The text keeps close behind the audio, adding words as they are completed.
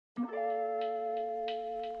For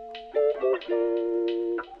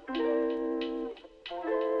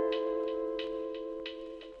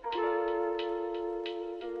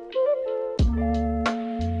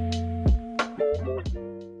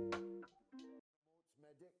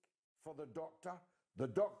the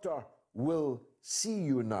doctor will see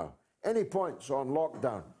you now. Any points on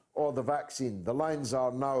lockdown or the vaccine? The lines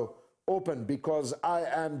are now open because I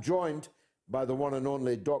am joined by the one and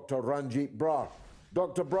only Dr. Ranjeet Brar.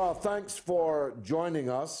 Dr. Brar, thanks for joining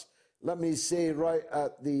us. Let me say right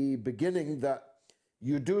at the beginning that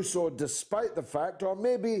you do so despite the fact, or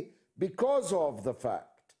maybe because of the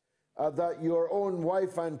fact, that your own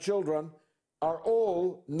wife and children are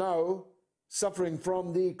all now suffering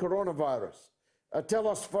from the coronavirus. Tell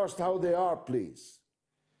us first how they are, please.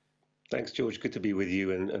 Thanks, George. Good to be with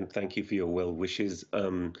you, and thank you for your well wishes.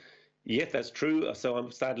 Yeah, that's true. So I'm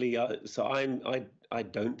sadly, I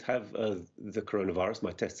don't have the coronavirus.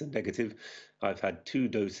 My tests are negative. I've had 2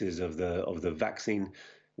 doses of the vaccine,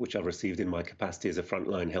 which I've received in my capacity as a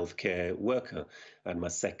frontline healthcare worker, and my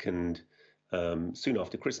second soon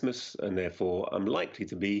after Christmas, and therefore I'm likely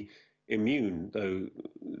to be immune, though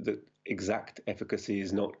the exact efficacy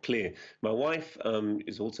is not clear. My wife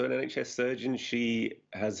is also an NHS surgeon. She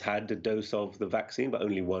has had a dose of the vaccine, but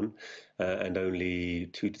only one, and only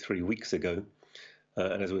 2 to 3 weeks ago.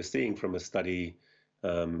 And as we're seeing from a study,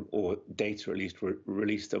 or data at least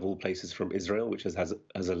released of all places from Israel, which has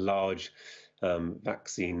a large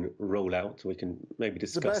vaccine rollout, we can maybe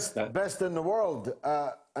discuss that. Best in the world.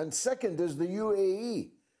 And second is the UAE.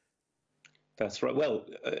 That's right. Well,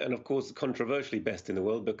 and of course, controversially best in the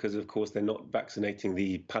world because, of course, they're not vaccinating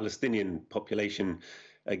the Palestinian population,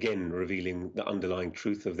 again, revealing the underlying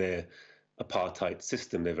truth of their apartheid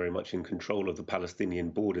system. They're very much in control of the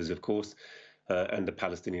Palestinian borders, of course, and the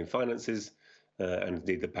Palestinian finances, and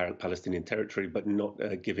indeed the Palestinian territory, but not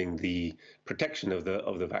giving the protection of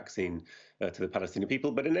the vaccine to the Palestinian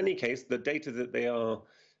people. But in any case, the data that they are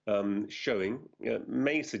showing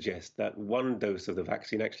may suggest that one dose of the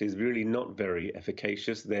vaccine actually is really not very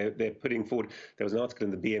efficacious. They're putting forward, there was an article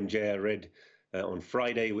in the BMJ I read on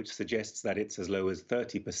Friday, which suggests that it's as low as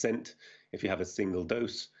 30% if you have a single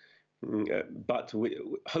dose. But we're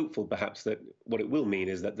hopeful perhaps that what it will mean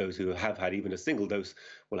is that those who have had even a single dose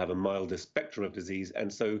will have a milder spectrum of disease.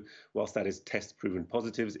 And so whilst that is test proven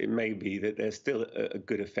positives, it may be that there's still a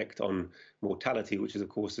good effect on mortality, which is, of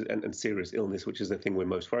course, and serious illness, which is the thing we're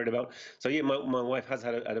most worried about. So yeah, my wife has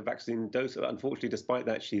had a vaccine dose. Unfortunately, despite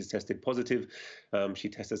that, she's tested positive. She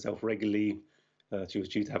tests herself regularly. She was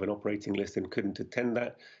due to have an operating list and couldn't attend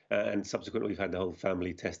that. And subsequently, we've had the whole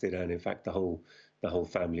family tested, and in fact, the whole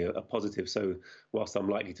family are positive. So whilst I'm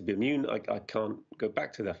likely to be immune, I can't go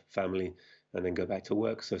back to the family and then go back to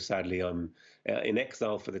work. So sadly, I'm in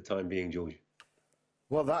exile for the time being, George.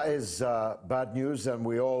 Well, that is bad news, and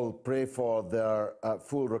we all pray for their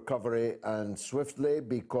full recovery and swiftly,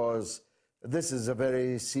 because this is a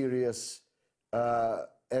very serious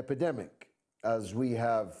epidemic, as we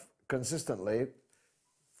have consistently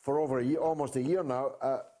for over almost a year now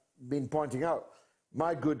been pointing out.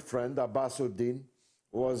 My good friend Abbasuddin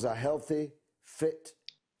was a healthy, fit,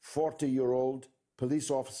 40-year-old police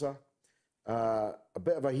officer, a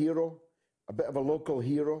bit of a hero, a bit of a local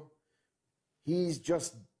hero. He's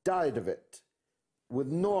just died of it with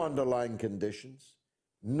no underlying conditions,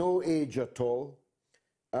 no age at all.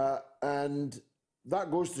 And that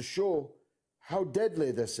goes to show how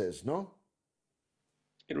deadly this is, no?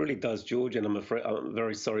 It really does, George, and I'm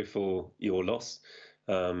very sorry for your loss.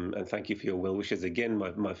 And thank you for your well wishes. Again,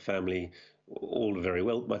 my family, all very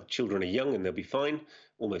well. My children are young and they'll be fine,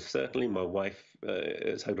 almost certainly. My wife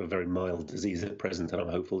has had a very mild disease at present, and I'm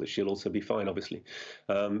hopeful that she'll also be fine, obviously.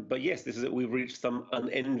 But yes, we've reached some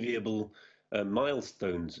unenviable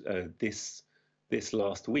milestones this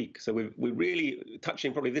last week. So we're really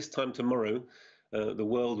touching, probably this time tomorrow, the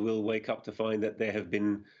world will wake up to find that there have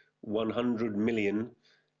been 100 million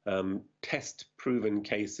test-proven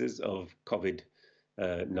cases of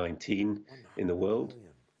COVID-19 in the world.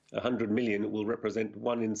 100 million will represent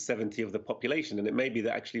 1 in 70 of the population, and it may be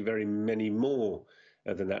that actually very many more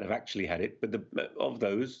than that have actually had it. But of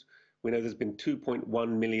those, we know there's been 2.1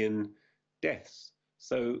 million deaths.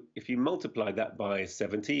 So if you multiply that by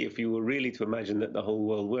 70, if you were really to imagine that the whole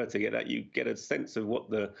world were to get that, you get a sense of what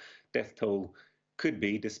the death toll could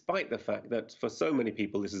be, despite the fact that for so many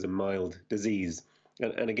people this is a mild disease.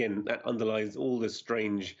 And again, that underlies all the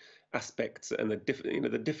strange aspects and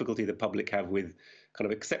the difficulty the public have with kind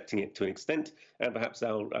of accepting it to an extent, and perhaps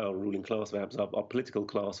our ruling class, perhaps our political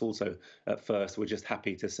class also at first were just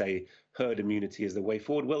happy to say herd immunity is the way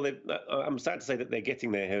forward. Well, I'm sad to say that they're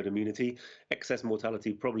getting their herd immunity. Excess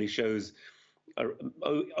mortality probably shows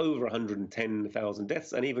over 110,000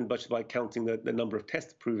 deaths, and even just by counting the number of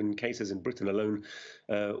test-proven cases in Britain alone,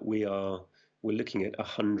 we're looking at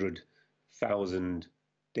 100,000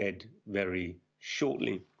 dead very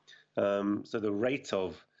shortly. So the rate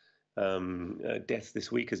of deaths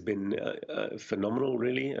this week has been phenomenal,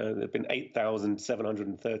 really. There have been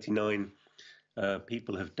 8,739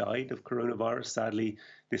 people have died of coronavirus, sadly,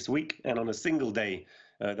 this week. And on a single day,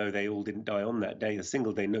 though they all didn't die on that day, a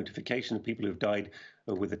single day notification of people who've died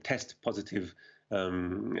with a test positive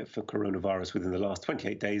for coronavirus within the last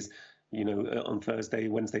 28 days, on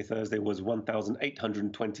Wednesday, Thursday, was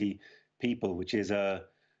 1,820 people, which is a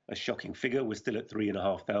shocking figure. We're still at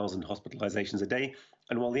 3,500 hospitalizations a day.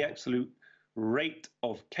 And while the absolute rate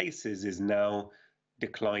of cases is now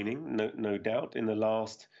declining, no doubt, in the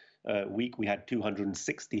last week we had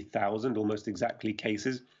 260,000, almost exactly,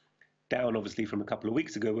 cases, down obviously from a couple of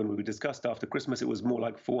weeks ago when we discussed after Christmas it was more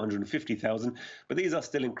like 450,000. But these are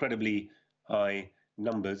still incredibly high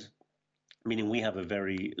numbers, meaning we have a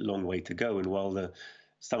very long way to go. And while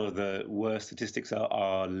some of the worst statistics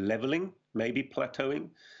are leveling, maybe plateauing,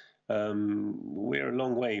 we're a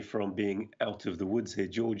long way from being out of the woods here,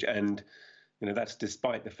 George. And that's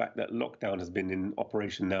despite the fact that lockdown has been in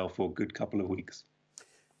operation now for a good couple of weeks.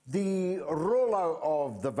 The rollout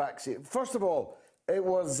of the vaccine, first of all, it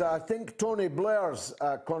was, I think, Tony Blair's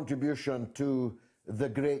contribution to the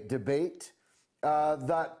great debate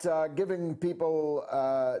that giving people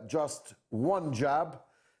just one jab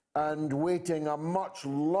and waiting a much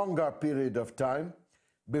longer period of time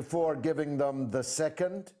before giving them the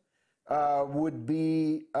second would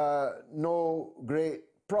be no great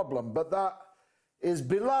problem. But that is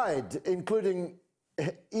belied, including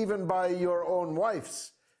even by your own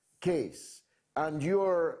wife's case, and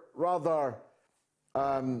your rather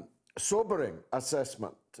sobering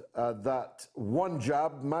assessment that one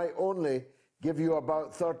jab might only give you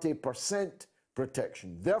about 30%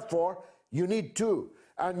 protection. Therefore, you need two.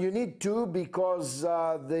 And you need two because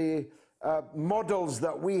the models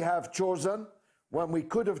that we have chosen, when we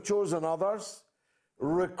could have chosen others,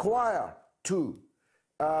 require two.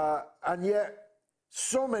 And yet,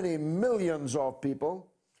 so many millions of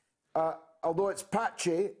people, although it's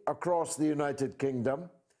patchy across the United Kingdom,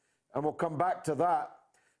 and we'll come back to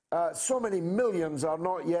that, so many millions are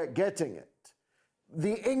not yet getting it.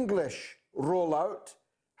 The English rollout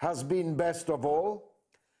has been best of all.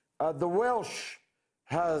 The Welsh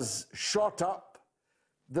has shot up.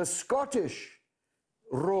 The Scottish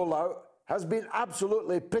rollout has been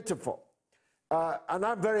absolutely pitiful. And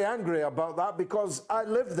I'm very angry about that because I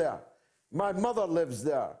live there. My mother lives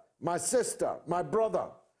there, my sister, my brother.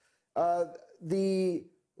 The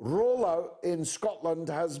rollout in Scotland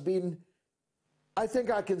has been, I think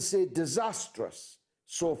I can say, disastrous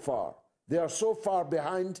so far. They are so far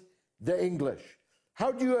behind the English.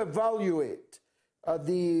 How do you evaluate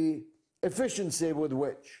the efficiency with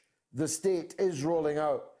which the state is rolling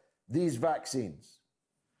out these vaccines?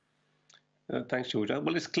 Thanks, George.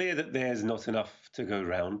 Well, it's clear that there's not enough to go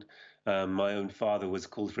round. My own father was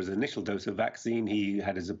called for his initial dose of vaccine. He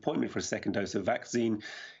had his appointment for a second dose of vaccine.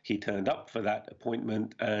 He turned up for that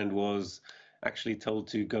appointment and was actually told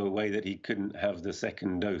to go away, that he couldn't have the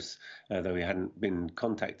second dose, though he hadn't been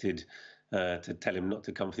contacted to tell him not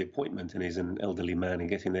to come for the appointment. And he's an elderly man, and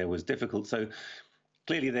getting there was difficult. So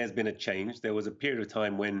clearly there's been a change. There was a period of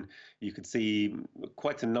time when you could see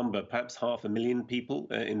quite a number, perhaps 500,000 people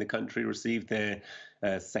in the country received their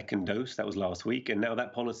second dose. That was last week. And now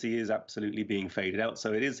that policy is absolutely being faded out.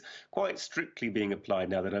 So it is quite strictly being applied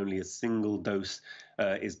now that only a single dose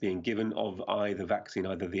is being given of either vaccine,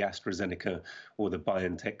 either the AstraZeneca or the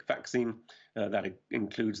BioNTech vaccine. That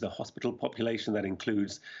includes the hospital population, that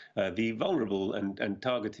includes the vulnerable and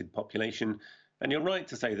targeted population. And you're right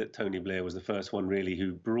to say that Tony Blair was the first one really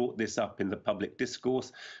who brought this up in the public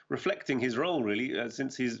discourse, reflecting his role really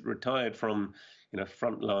since he's retired from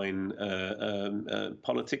frontline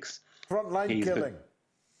politics. Frontline killing.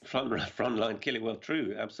 Frontline killing. Well,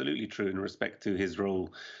 true, absolutely true in respect to his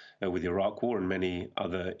role with the Iraq War and many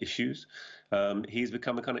other issues. He's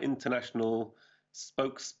become a kind of international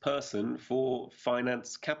spokesperson for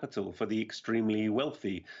finance capital, for the extremely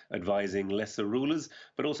wealthy, advising lesser rulers,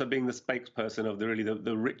 but also being the spokesperson of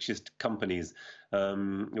the richest companies,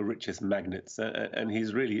 the richest magnates. And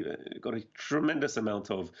he's really got a tremendous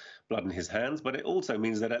amount of blood in his hands. But it also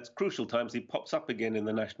means that at crucial times he pops up again in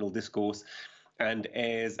the national discourse and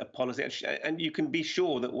airs a policy. And you can be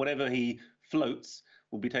sure that whatever he floats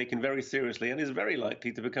will be taken very seriously and is very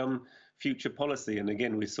likely to become future policy. And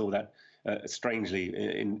again, we saw that strangely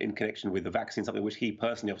in connection with the vaccine, something which he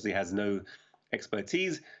personally obviously has no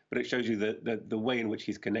expertise, but it shows you the way in which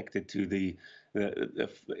he's connected to the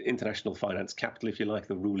international finance capital, if you like,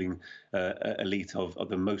 the ruling elite of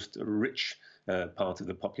the most rich part of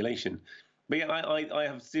the population. But yeah, I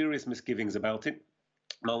have serious misgivings about it.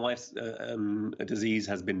 My wife's disease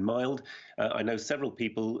has been mild. I know several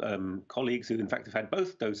people, colleagues, who in fact have had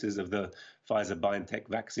both doses of the Pfizer-BioNTech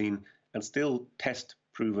vaccine and still test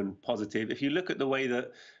proven positive. If you look at the way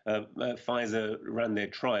that Pfizer ran their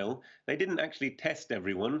trial, they didn't actually test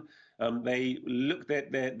everyone. They looked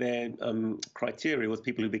at their criteria was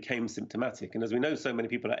people who became symptomatic. And as we know, so many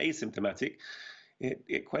people are asymptomatic.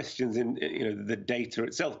 It questions the data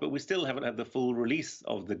itself, but we still haven't had the full release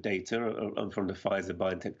of the data from the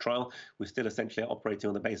Pfizer-BioNTech trial. We're still essentially operating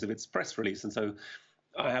on the basis of its press release, and so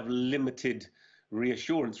I have limited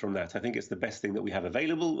reassurance from that. I think it's the best thing that we have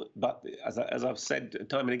available, but as I've said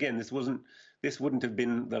time and again, this wouldn't have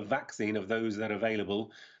been the vaccine of those that are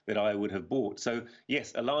available that I would have bought. So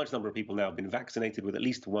yes, a large number of people now have been vaccinated with at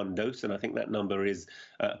least one dose, and I think that number is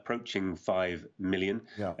approaching 5 million.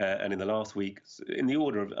 Yeah. And in the last week, in the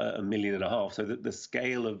order of 1.5 million. So the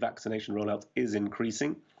scale of vaccination rollout is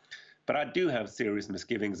increasing. But I do have serious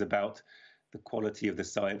misgivings about the quality of the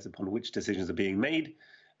science upon which decisions are being made.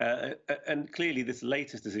 And clearly, this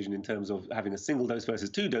latest decision in terms of having a single dose versus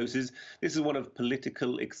 2 doses, this is one of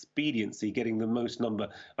political expediency, getting the most number.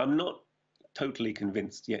 I'm not totally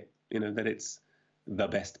convinced yet, that it's the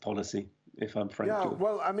best policy, if I'm frank. Yeah, George.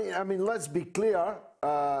 well, I mean, let's be clear,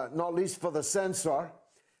 not least for the censor,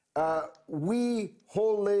 we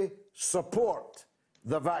wholly support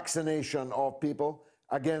the vaccination of people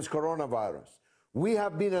against coronavirus. We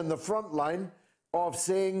have been in the front line of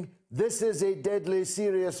saying this is a deadly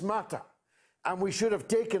serious matter, and we should have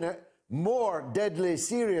taken it more deadly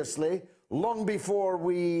seriously long before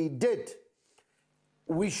we did.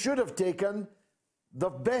 We should have taken the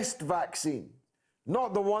best vaccine,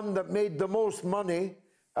 not the one that made the most money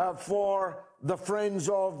for the friends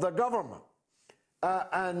of the government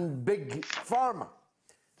and big pharma.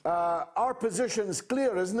 Our position's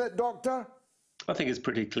clear, isn't it, Doctor? I think it's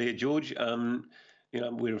pretty clear, George.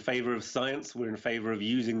 We're in favour of science. We're in favour of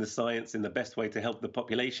using the science in the best way to help the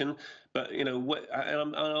population. But I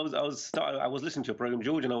was listening to a programme,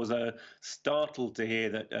 George, and I was startled to hear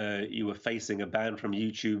that you were facing a ban from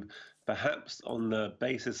YouTube, perhaps on the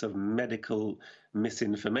basis of medical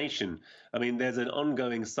misinformation. I mean, there's an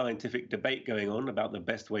ongoing scientific debate going on about the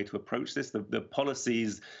best way to approach this. The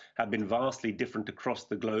policies have been vastly different across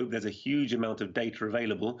the globe. There's a huge amount of data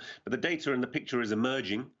available, but the data and the picture is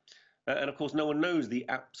emerging. And of course, no one knows the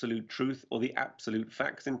absolute truth or the absolute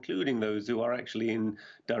facts, including those who are actually in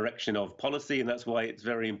direction of policy. And that's why it's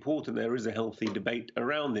very important there is a healthy debate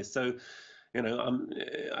around this. So,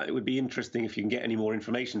 it would be interesting if you can get any more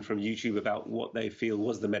information from YouTube about what they feel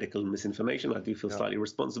was the medical misinformation. I do feel slightly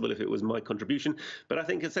responsible if it was my contribution. But I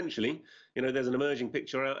think essentially, there's an emerging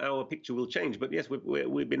picture. Our picture will change. But yes,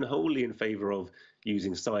 we've been wholly in favour of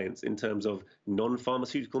using science in terms of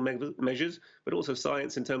non-pharmaceutical measures, but also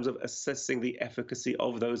science in terms of assessing the efficacy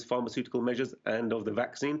of those pharmaceutical measures and of the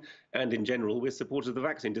vaccine. And in general, we're supporters of the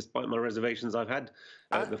vaccine, despite my reservations I've had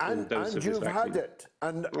the full dose of this vaccine. And you've had it.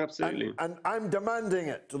 Absolutely. And I'm demanding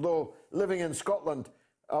it, although living in Scotland,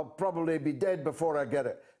 I'll probably be dead before I get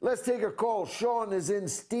it. Let's take a call. Sean is in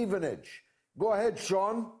Stevenage. Go ahead,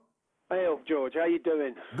 Sean. Hey, George. How you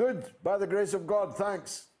doing? Good, by the grace of God.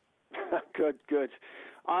 Thanks. Good.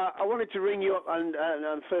 I wanted to ring you up, and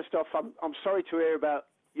first off, I'm sorry to hear about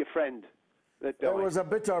your friend that died. It was a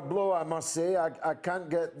bitter blow, I must say. I can't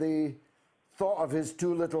get the thought of his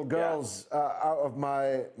 2 little girls out of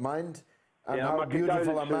my mind, and how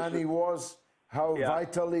beautiful a man he was, how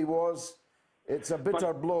vital he was. It's a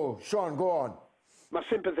bitter blow. Sean, go on. My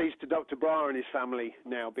sympathies to Dr. Brar and his family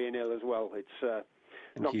now being ill as well. It's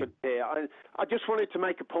not good to hear. I just wanted to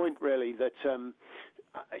make a point, really, that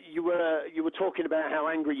you were talking about how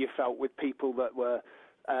angry you felt with people that were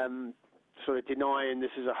sort of denying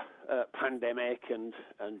this is a pandemic and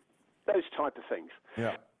those type of things.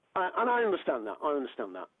 Yeah. And I understand that.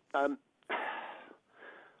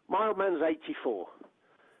 My old man's 84.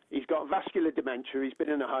 He's got vascular dementia. He's been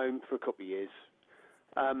in a home for a couple of years.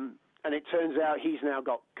 And it turns out he's now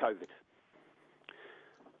got COVID.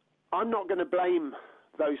 I'm not going to blame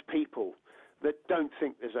those people that don't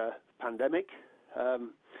think there's a pandemic,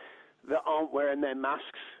 that aren't wearing their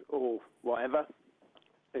masks or whatever,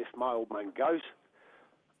 if my old man goes.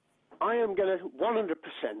 I am going to 100%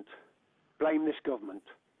 blame this government.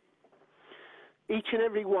 Each and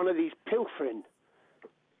every one of these pilfering.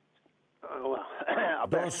 Oh, well, I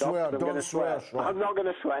better Don't stop, swear, I'm don't gonna swear, Sean. I'm not going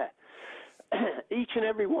to swear. Each and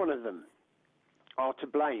every one of them are to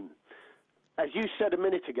blame. As you said a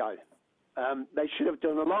minute ago, they should have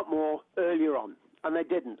done a lot more earlier on, and they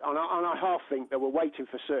didn't. And I half think they were waiting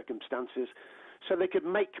for circumstances so they could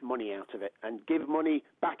make money out of it and give money,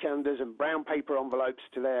 backhanders and brown paper envelopes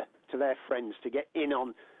to their friends to get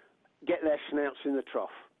their snouts in the trough.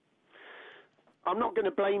 I'm not going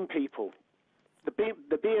to blame people.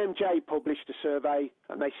 The BMJ published a survey,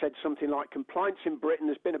 and they said something like compliance in Britain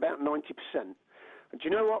has been about 90%. And do you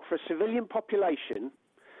know what? For a civilian population,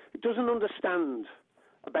 it doesn't understand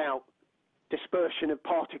about dispersion of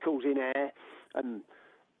particles in air and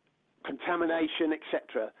contamination,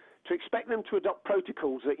 etc. To expect them to adopt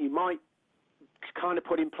protocols that you might kind of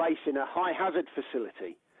put in place in a high-hazard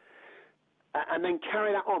facility and then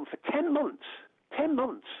carry that on for 10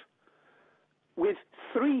 months, with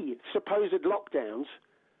 3 supposed lockdowns,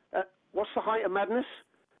 what's the height of madness?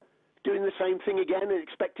 Doing the same thing again and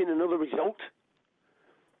expecting another result?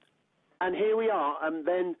 And here we are, and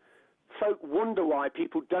then folk wonder why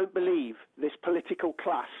people don't believe this political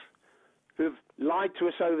class who've lied to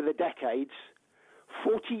us over the decades,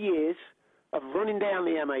 40 years of running down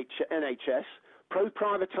the NHS,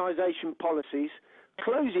 pro-privatisation policies,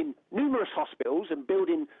 closing numerous hospitals and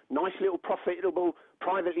building nice little profitable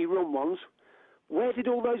privately run ones. Where did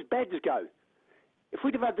all those beds go? If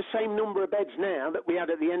we'd have had the same number of beds now that we had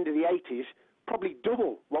at the end of the 80s, probably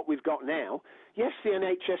double what we've got now, yes, the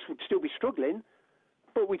NHS would still be struggling,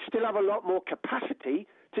 but we'd still have a lot more capacity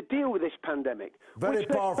to deal with this pandemic. Very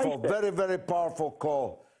powerful, very, very powerful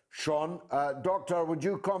call, Sean. Doctor, would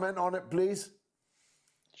you comment on it, please?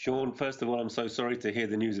 Sean, first of all, I'm so sorry to hear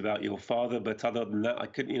the news about your father, but other than that, I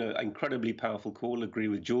could, incredibly powerful call, agree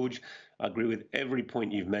with George. I agree with every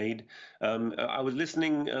point you've made. I was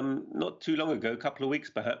listening not too long ago, a couple of weeks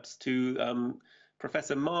perhaps, to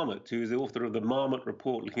Professor Marmot, who's the author of the Marmot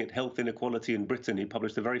Report looking at health inequality in Britain. He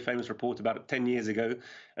published a very famous report about 10 years ago,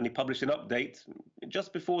 and he published an update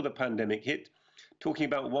just before the pandemic hit, talking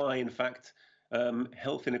about why, in fact,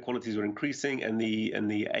 health inequalities were increasing, and the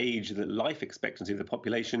life expectancy of the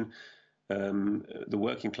population, the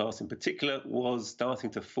working class in particular, was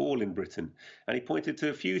starting to fall in Britain. And he pointed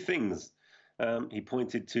to a few things. He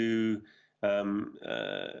pointed to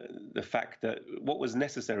the fact that what was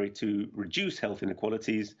necessary to reduce health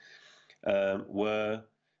inequalities were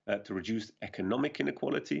to reduce economic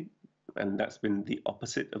inequality, and that's been the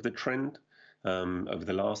opposite of the trend over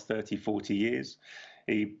the last 30, 40 years.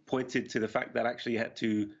 He pointed to the fact that actually you had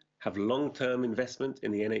to have long-term investment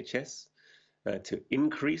in the NHS to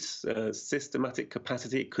increase systematic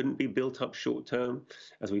capacity. It couldn't be built up short-term.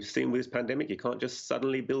 As we've seen with this pandemic, you can't just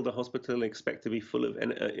suddenly build a hospital and expect to be full of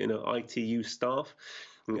ITU staff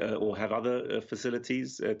or have other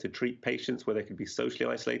facilities to treat patients where they could be socially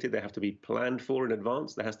isolated. They have to be planned for in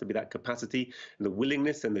advance. There has to be that capacity and the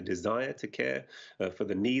willingness and the desire to care for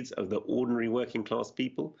the needs of the ordinary working class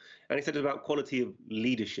people. And he said about quality of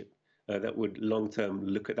leadership that would long-term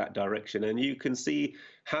look at that direction. And you can see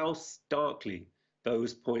how starkly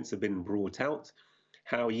those points have been brought out,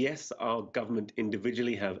 how, yes, our government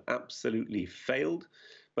individually have absolutely failed,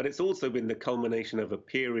 but it's also been the culmination of a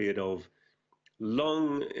period of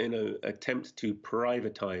long, attempt to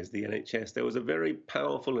privatize the NHS. There was a very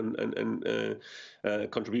powerful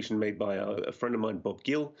contribution made by a friend of mine, Bob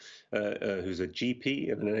Gill, who's a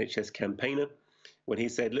GP and an NHS campaigner, when he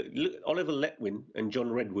said, look, Oliver Letwin and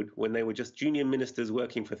John Redwood, when they were just junior ministers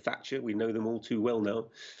working for Thatcher, we know them all too well now,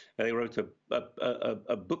 they wrote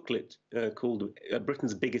a booklet called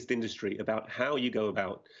Britain's Biggest Industry about how you go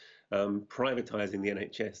about privatizing the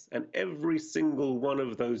NHS. And every single one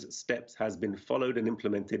of those steps has been followed and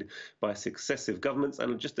implemented by successive governments.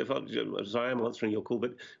 And just if I am answering your call,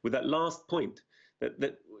 but with that last point,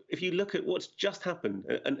 that if you look at what's just happened,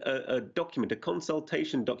 a document, a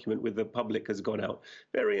consultation document with the public has gone out,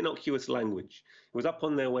 very innocuous language. It was up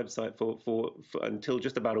on their website for until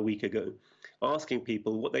just about a week ago, asking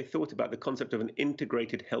people what they thought about the concept of an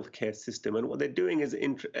integrated healthcare system. And what they're doing is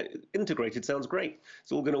integrated sounds great.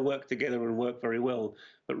 It's all going to work together and work very well.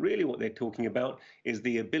 But really what they're talking about is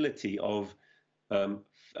the ability of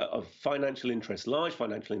financial interests, large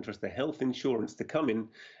financial interests, the health insurance to come in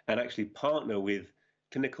and actually partner with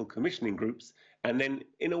clinical commissioning groups, and then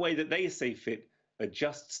in a way that they say fit,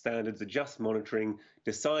 adjust standards, adjust monitoring,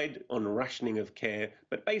 decide on rationing of care,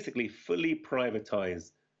 but basically fully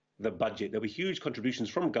privatize the budget. There'll be huge contributions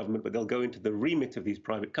from government, but they'll go into the remit of these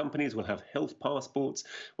private companies. We'll have health passports,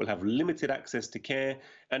 we'll have limited access to care,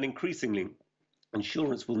 and increasingly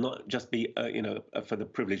Insurance will not just be, for the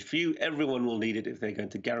privileged few. Everyone will need it if they're going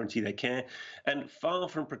to guarantee their care. And far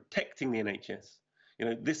from protecting the NHS,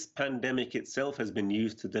 this pandemic itself has been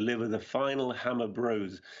used to deliver the final hammer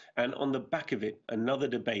blows. And on the back of it, another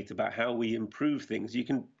debate about how we improve things. You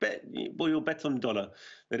can bet, well, you'll bet on dollar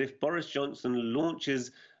that if Boris Johnson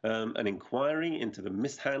launches an inquiry into the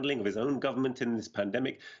mishandling of his own government in this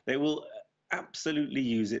pandemic, they will absolutely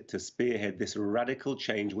use it to spearhead this radical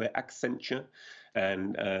change where Accenture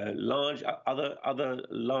and other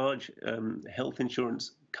large health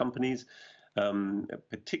insurance companies,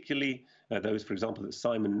 particularly those, for example, that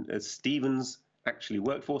Simon Stevens actually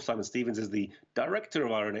worked for. Simon Stevens is the director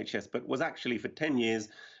of our NHS, but was actually for 10 years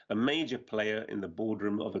a major player in the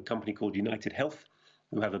boardroom of a company called United Health,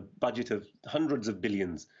 who have a budget of hundreds of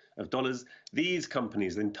billions of dollars. These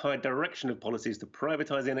companies, the entire direction of policies to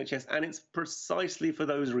privatize the NHS, and it's precisely for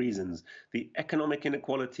those reasons, the economic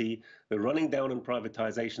inequality, the running down and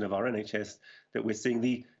privatization of our NHS, that we're seeing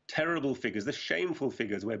the terrible figures, the shameful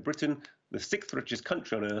figures, where Britain, the 6th richest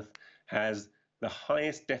country on earth, has the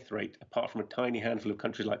highest death rate, apart from a tiny handful of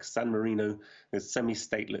countries like San Marino, the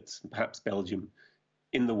semi-statelets, perhaps Belgium,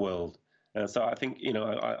 in the world. So I think,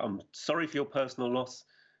 I'm sorry for your personal loss.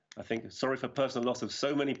 I think sorry for personal loss of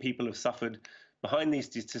so many people have suffered. Behind these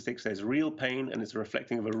statistics, there's real pain, and it's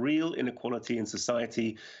reflecting of a real inequality in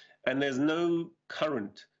society. And there's no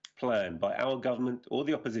current plan by our government or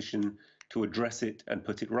the opposition to address it and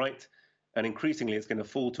put it right. And increasingly, it's going to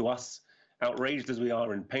fall to us, outraged as we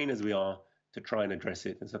are and pain as we are, to try and address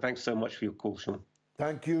it. And so thanks so much for your call, Sean.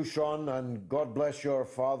 Thank you, Sean, and God bless your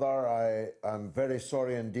father. I am very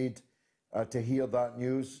sorry indeed to hear that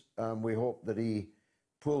news. We hope that he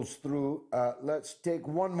pulls through. Let's take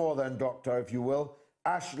one more then, Doctor, if you will.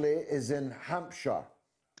 Ashley is in Hampshire.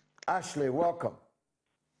 Ashley, welcome.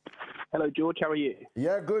 Hello, George. How are you?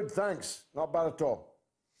 Yeah, good, thanks. Not bad at all.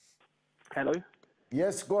 Hello?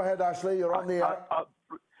 Yes, go ahead, Ashley. You're on the air.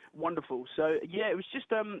 Wonderful. So, yeah, it was just,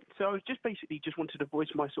 so I was just basically just wanted to voice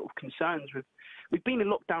my sort of concerns with, we've been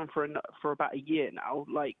in lockdown for about a year now.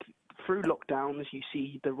 Like, through lockdowns, you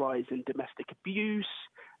see the rise in domestic abuse,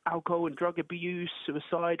 alcohol and drug abuse,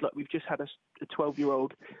 suicide. Like, we've just had a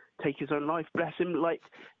 12-year-old take his own life, bless him. Like,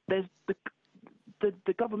 there's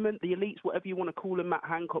the government, the elites, whatever you want to call them, Matt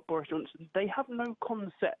Hancock, Boris Johnson, they have no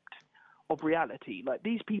concept of reality. Like,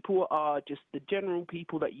 these people are just the general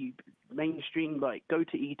people that you mainstream, like, go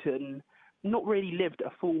to Eton, not really lived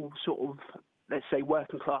a full sort of, let's say,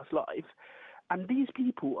 working class life. And these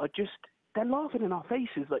people are just, they're laughing in our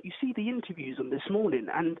faces. Like, you see the interviews on this morning,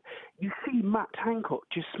 and you see Matt Hancock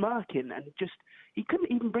just smirking, and just, he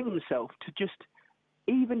couldn't even bring himself to just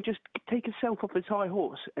take himself off his high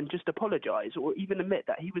horse and just apologise, or even admit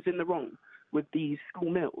that he was in the wrong with these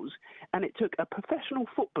school meals. And it took a professional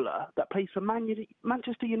footballer that plays for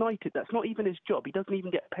Manchester United, that's not even his job, he doesn't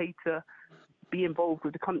even get paid to be involved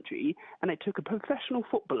with the country, and it took a professional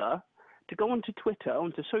footballer to go onto Twitter,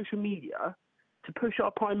 onto social media, to push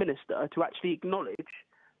our Prime Minister to actually acknowledge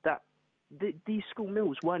that these school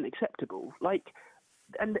meals weren't acceptable. Like,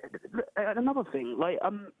 and another thing, like,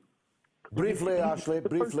 briefly, Ashley,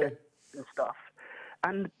 briefly. And stuff.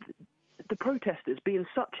 And the protesters being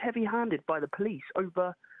such heavy-handed by the police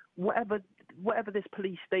over whatever this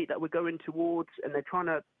police state that we're going towards, and they're trying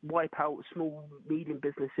to wipe out small, medium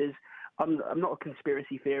businesses. I'm not a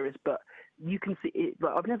conspiracy theorist, but you can see it.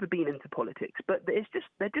 Like, I've never been into politics, but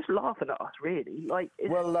they're just laughing at us, really. Like,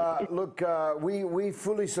 look, we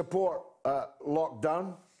fully support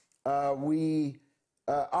lockdown. We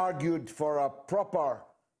argued for a proper,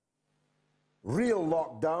 real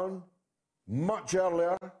lockdown much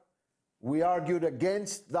earlier. We argued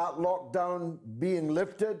against that lockdown being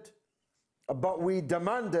lifted, but we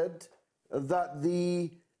demanded that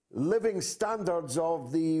the living standards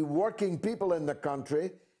of the working people in the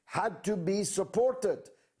country had to be supported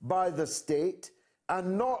by the state,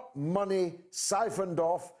 and not money siphoned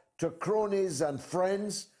off to cronies and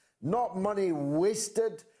friends, not money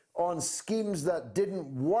wasted on schemes that didn't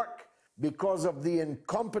work because of the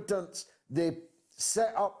incompetence they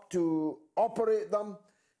set up to operate them.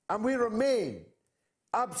 And we remain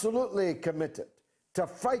absolutely committed to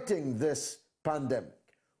fighting this pandemic.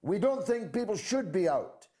 We don't think people should be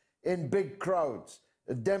out in big crowds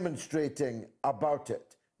demonstrating about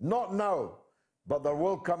it. Not now, but there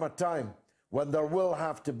will come a time when there will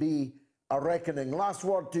have to be a reckoning. Last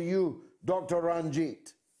word to you, Dr.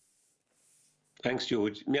 Ranjeet. Thanks,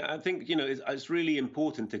 George. Yeah, I think, it's really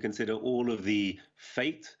important to consider all of the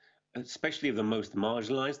fate, especially of the most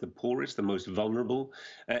marginalized, the poorest, the most vulnerable,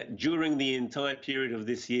 during the entire period of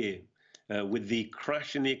this year. With the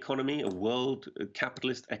crash in the economy, a world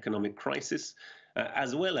capitalist economic crisis,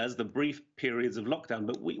 as well as the brief periods of lockdown.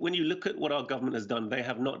 But when you look at what our government has done, they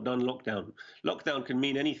have not done lockdown. Lockdown can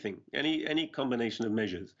mean anything, any combination of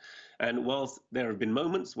measures. And whilst there have been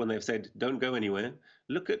moments when they've said, don't go anywhere,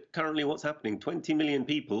 look at currently what's happening. 20 million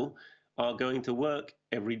people are going to work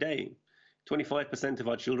every day. 25% of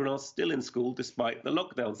our children are still in school despite the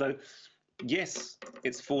lockdown. So yes,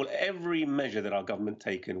 it's for every measure that our government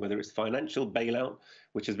taken, whether it's financial bailout,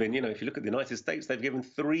 which has been, if you look at the United States, they've given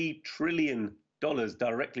 $3 trillion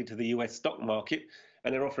directly to the US stock market,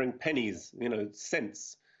 and they're offering pennies,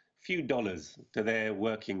 cents, few dollars to their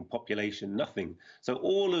working population, nothing. So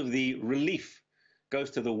all of the relief goes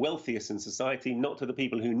to the wealthiest in society, not to the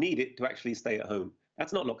people who need it to actually stay at home.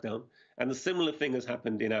 That's not lockdown. And the similar thing has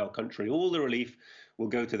happened in our country. All the relief will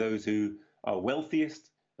go to those who are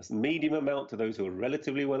wealthiest, a medium amount to those who are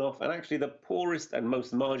relatively well off, and actually the poorest and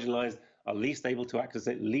most marginalized are least able to access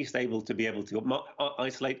it, least able to be able to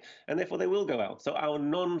isolate, and therefore they will go out. So our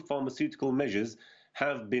non-pharmaceutical measures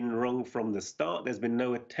have been wrong from the start. There's been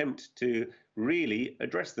no attempt to really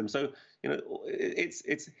address them. So,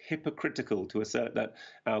 it's hypocritical to assert that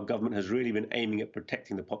our government has really been aiming at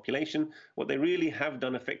protecting the population. What they really have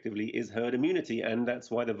done effectively is herd immunity, and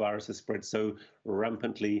that's why the virus has spread so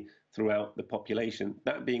rampantly throughout the population.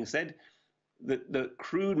 That being said, the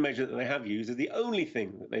crude measure that they have used is the only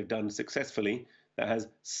thing that they've done successfully that has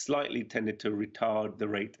slightly tended to retard the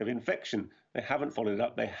rate of infection. They haven't followed it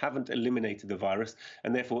up, they haven't eliminated the virus,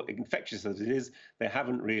 and therefore, infectious as it is, they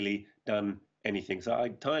haven't really done anything. So I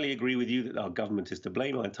entirely agree with you that our government is to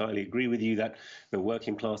blame. I entirely agree with you that the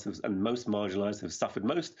working class and most marginalised have suffered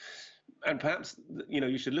most. And perhaps,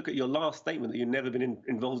 you should look at your last statement that you've never been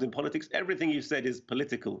involved in politics. Everything you said is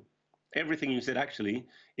political. Everything you said actually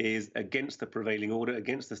is against the prevailing order,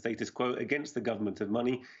 against the status quo, against the government of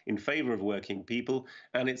money, in favour of working people.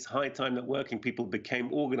 And it's high time that working people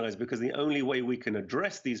became organised, because the only way we can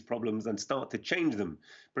address these problems and start to change them,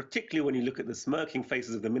 particularly when you look at the smirking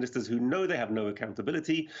faces of the ministers who know they have no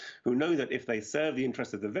accountability, who know that if they serve the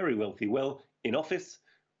interests of the very wealthy well in office,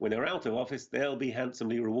 when they're out of office, they'll be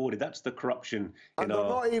handsomely rewarded. That's the corruption in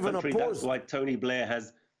our country. That's why Tony Blair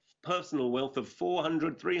has personal wealth of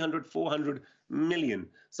 400 million.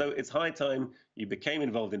 So it's high time you became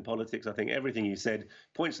involved in politics. I think everything you said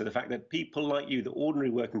points to the fact that people like you, the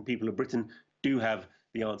ordinary working people of Britain, do have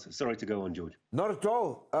the answer. Sorry to go on, George. Not at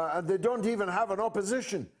all. And they don't even have an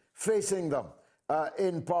opposition facing them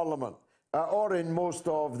in Parliament or in most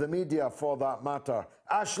of the media, for that matter.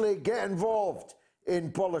 Ashley, get involved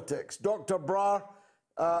in politics. Dr. Brar,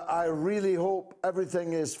 I really hope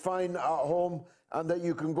everything is fine at home and that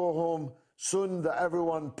you can go home soon, that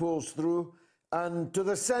everyone pulls through. And to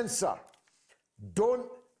the censor, don't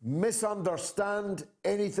misunderstand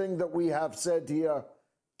anything that we have said here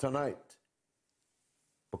tonight,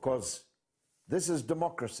 because this is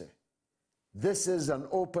democracy. This is an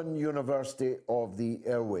open university of the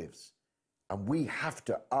airwaves, and we have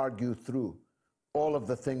to argue through all of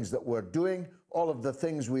the things that we're doing, all of the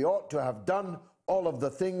things we ought to have done, all of the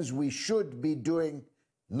things we should be doing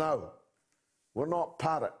now. We're not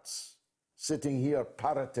parrots sitting here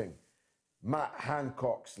parroting Matt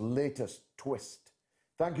Hancock's latest twist.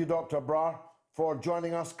 Thank you, Dr. Brar, for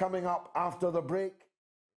joining us. Coming up after the break.